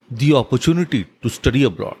The opportunity to study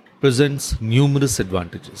abroad presents numerous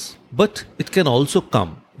advantages, but it can also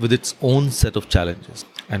come with its own set of challenges,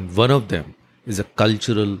 and one of them is a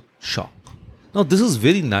cultural shock. Now, this is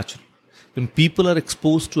very natural. When people are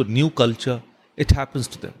exposed to a new culture, it happens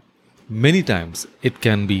to them. Many times, it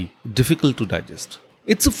can be difficult to digest.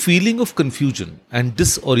 It's a feeling of confusion and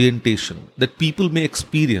disorientation that people may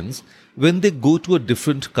experience when they go to a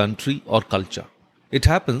different country or culture. It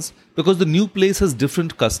happens because the new place has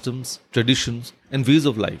different customs, traditions, and ways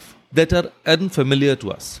of life that are unfamiliar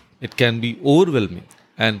to us. It can be overwhelming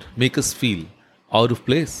and make us feel out of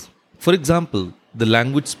place. For example, the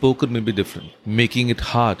language spoken may be different, making it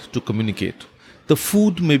hard to communicate. The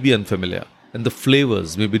food may be unfamiliar, and the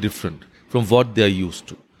flavors may be different from what they are used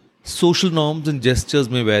to. Social norms and gestures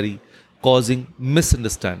may vary, causing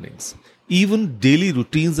misunderstandings. Even daily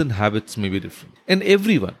routines and habits may be different. And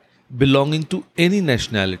everyone belonging to any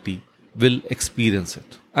nationality will experience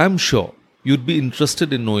it. I am sure you'd be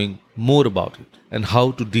interested in knowing more about it and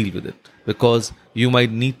how to deal with it because you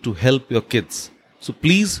might need to help your kids. So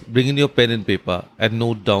please bring in your pen and paper and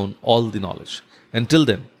note down all the knowledge. Until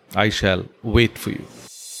then, I shall wait for you.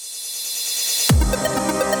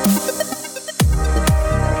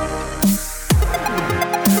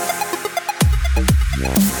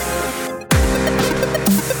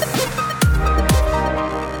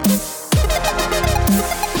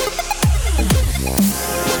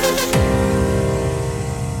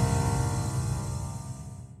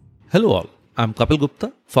 Hello all, I'm Kapeel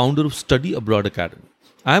Gupta, founder of Study Abroad Academy.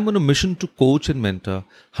 I am on a mission to coach and mentor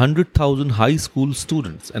 100,000 high school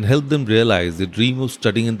students and help them realize their dream of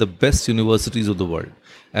studying in the best universities of the world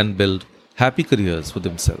and build happy careers for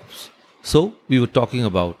themselves. So, we were talking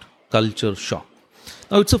about culture shock.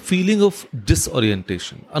 Now, it's a feeling of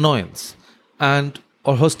disorientation, annoyance, and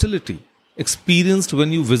or hostility experienced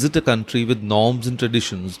when you visit a country with norms and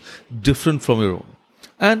traditions different from your own.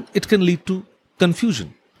 And it can lead to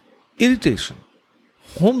confusion, irritation,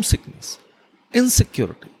 homesickness,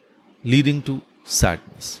 insecurity, leading to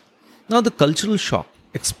sadness. Now, the cultural shock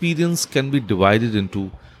experience can be divided into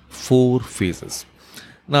 4 phases.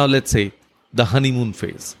 Now, let's say the honeymoon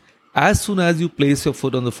phase. As soon as you place your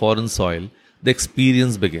foot on the foreign soil, the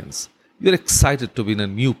experience begins. You're excited to be in a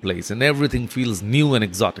new place and everything feels new and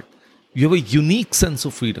exotic. You have a unique sense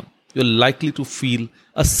of freedom. You're likely to feel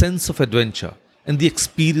a sense of adventure and the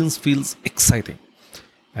experience feels exciting.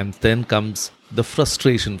 And then comes the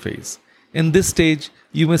frustration phase. In this stage,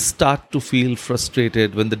 you may start to feel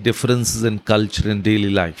frustrated when the differences in culture and daily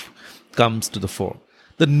life comes to the fore.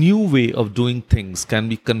 The new way of doing things can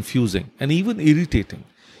be confusing and even irritating.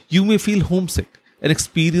 You may feel homesick and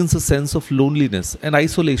experience a sense of loneliness and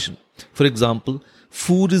isolation. For example,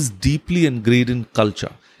 food is deeply ingrained in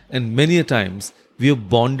culture, and many a times we have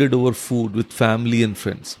bonded over food with family and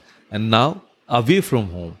friends. And now, away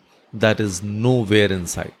from home, that is nowhere in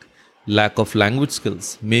sight. Lack of language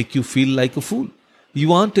skills make you feel like a fool.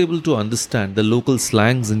 You aren't able to understand the local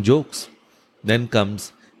slangs and jokes. Then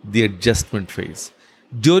comes the adjustment phase.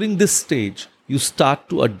 During this stage, you start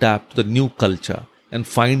to adapt to the new culture and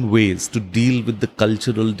find ways to deal with the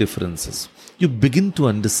cultural differences. You begin to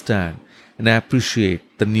understand and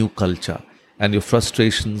appreciate the new culture, and your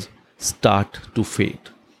frustrations start to fade.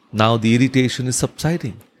 Now the irritation is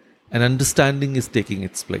subsiding and understanding is taking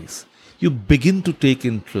its place. You begin to take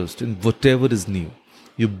interest in whatever is new.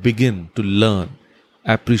 You begin to learn,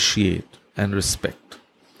 appreciate, and respect.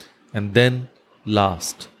 And then,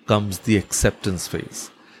 last comes the acceptance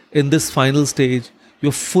phase. In this final stage,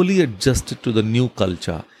 you're fully adjusted to the new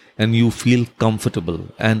culture and you feel comfortable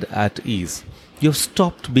and at ease. You've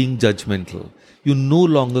stopped being judgmental. You no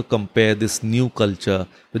longer compare this new culture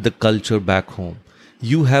with the culture back home.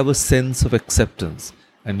 You have a sense of acceptance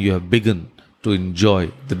and you have begun to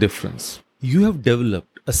enjoy the difference. You have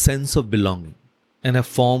developed a sense of belonging and have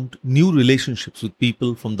formed new relationships with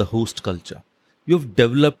people from the host culture. You have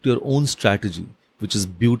developed your own strategy, which is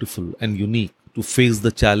beautiful and unique, to face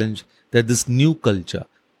the challenge that this new culture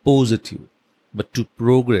poses at you. But to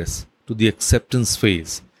progress to the acceptance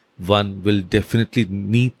phase, one will definitely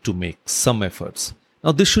need to make some efforts.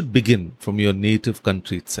 Now, this should begin from your native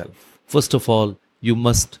country itself. First of all, you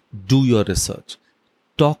must do your research.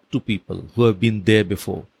 Talk to people who have been there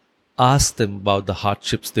before. Ask them about the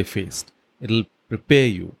hardships they faced. It'll prepare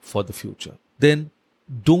you for the future. Then,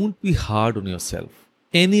 don't be hard on yourself.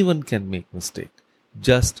 Anyone can make mistakes.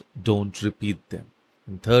 Just don't repeat them.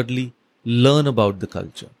 And thirdly, learn about the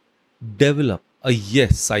culture. Develop a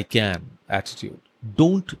yes, I can attitude.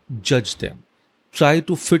 Don't judge them. Try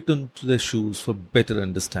to fit into their shoes for better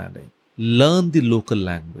understanding. Learn the local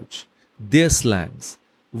language, their slangs.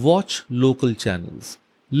 Watch local channels.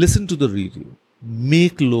 Listen to the review,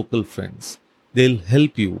 make local friends. They'll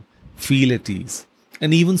help you feel at ease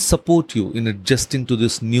and even support you in adjusting to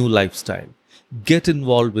this new lifestyle. Get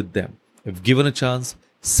involved with them. If given a chance,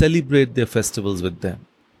 celebrate their festivals with them.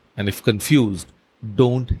 And if confused,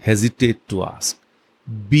 don't hesitate to ask.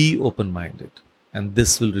 Be open minded, and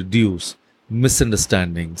this will reduce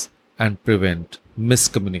misunderstandings and prevent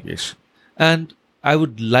miscommunication. And I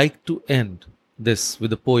would like to end this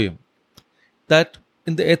with a poem that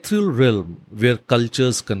in the ethereal realm where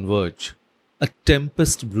cultures converge, a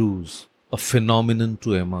tempest brews, a phenomenon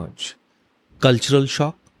to emerge. Cultural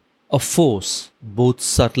shock, a force both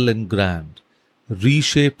subtle and grand,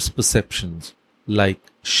 reshapes perceptions like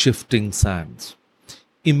shifting sands.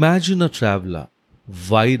 Imagine a traveler,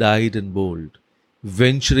 wide eyed and bold,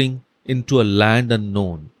 venturing into a land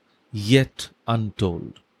unknown, yet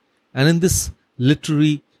untold. And in this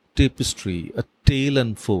literary tapestry, a tale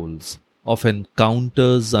unfolds of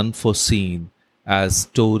encounters unforeseen as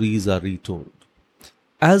stories are retold.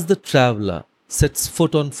 As the traveler sets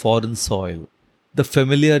foot on foreign soil, the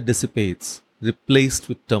familiar dissipates, replaced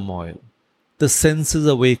with turmoil. The senses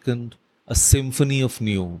awakened, a symphony of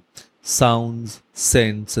new sounds,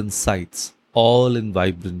 scents, and sights, all in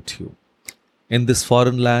vibrant hue. In this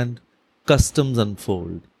foreign land, customs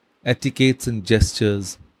unfold, etiquettes and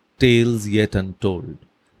gestures, tales yet untold.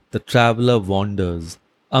 The traveler wanders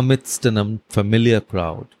amidst an unfamiliar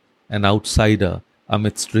crowd, an outsider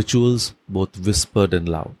amidst rituals both whispered and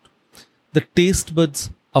loud. The taste buds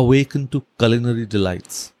awaken to culinary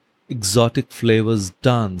delights, exotic flavors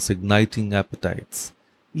dance, igniting appetites.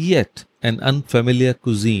 Yet an unfamiliar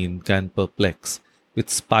cuisine can perplex with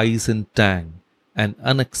spice and tang, an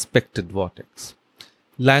unexpected vortex.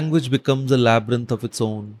 Language becomes a labyrinth of its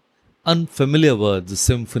own, unfamiliar words a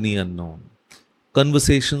symphony unknown.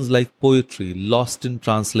 Conversations like poetry lost in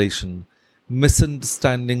translation,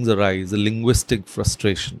 misunderstandings arise, a linguistic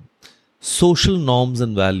frustration. Social norms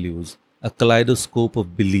and values, a kaleidoscope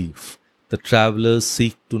of belief, the travelers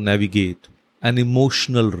seek to navigate an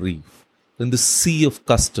emotional reef. In the sea of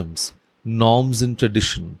customs, norms and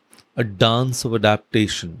tradition, a dance of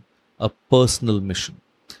adaptation, a personal mission.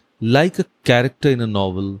 Like a character in a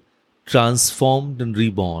novel, transformed and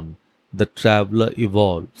reborn, the traveler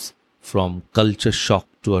evolves from culture shock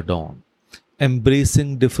to adorn.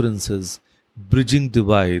 Embracing differences, bridging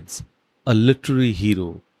divides, a literary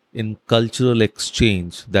hero in cultural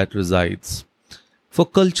exchange that resides. For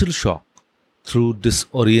cultural shock, through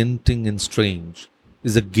disorienting and strange,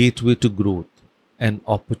 is a gateway to growth, an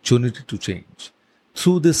opportunity to change.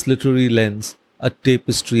 Through this literary lens, a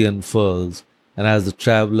tapestry unfurls, and as the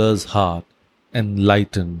traveler's heart,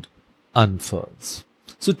 enlightened, unfurls.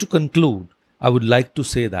 So, to conclude, I would like to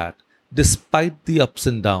say that despite the ups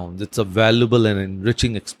and downs, it's a valuable and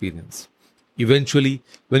enriching experience. Eventually,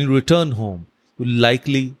 when you return home, you're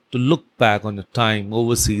likely to look back on your time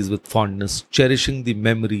overseas with fondness, cherishing the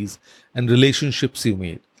memories and relationships you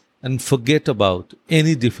made, and forget about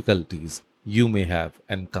any difficulties you may have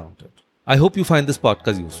encountered. I hope you find this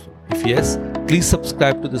podcast useful. If yes, please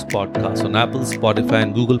subscribe to this podcast on Apple, Spotify,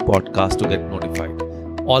 and Google Podcasts to get notified.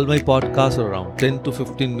 All my podcasts are around 10 to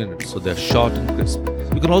 15 minutes, so they're short and crisp.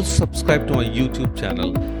 You can also subscribe to my YouTube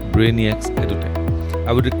channel, Brainiacs EduTech.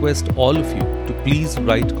 I would request all of you to please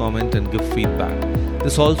write, comment, and give feedback.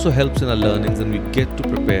 This also helps in our learnings, and we get to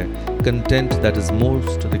prepare content that is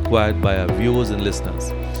most required by our viewers and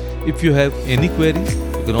listeners. If you have any queries,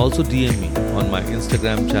 you can also DM me on my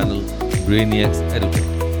Instagram channel, Brainiacs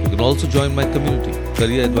EduTech. You can also join my community,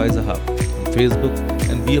 Career Advisor Hub, on Facebook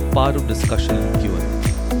and be a part of discussion and Q&A.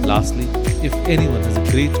 Lastly, if anyone has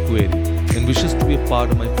a great query and wishes to be a part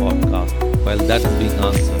of my podcast while that is being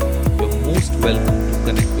answered, you're most welcome to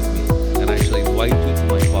connect with me, and I shall invite you to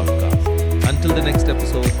my podcast. Until the next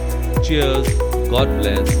episode, cheers, God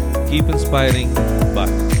bless, keep inspiring,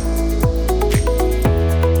 bye.